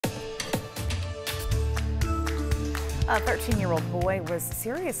A 13-year-old boy was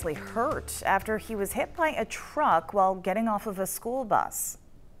seriously hurt after he was hit by a truck while getting off of a school bus.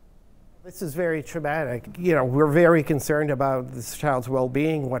 This is very traumatic. We're very concerned about this child's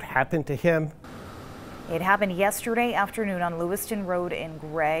well-being, what happened to him. It happened yesterday afternoon on Lewiston Road in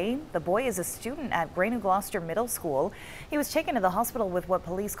Gray. The boy is a student at Gray-New Gloucester Middle School. He was taken to the hospital with what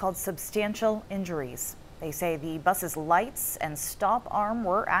police called substantial injuries. They say the bus's lights and stop arm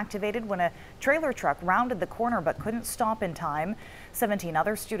were activated when a trailer truck rounded the corner but couldn't stop in time. 17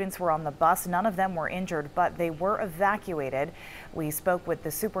 other students were on the bus. None of them were injured, but they were evacuated. We spoke with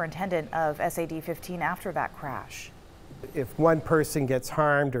the superintendent of SAD 15 after that crash. If one person gets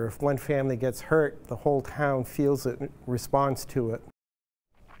harmed or if one family gets hurt, the whole town feels it and responds to it.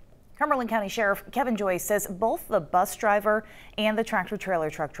 Cumberland County Sheriff Kevin Joyce says both the bus driver and the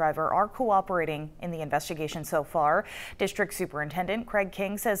tractor-trailer truck driver are cooperating in the investigation so far. District Superintendent Craig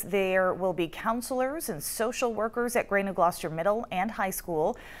King says there will be counselors and social workers at Gray-New Gloucester Middle and High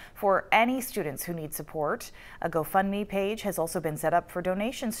School for any students who need support. A GoFundMe page has also been set up for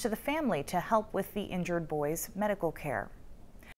donations to the family to help with the injured boy's medical care.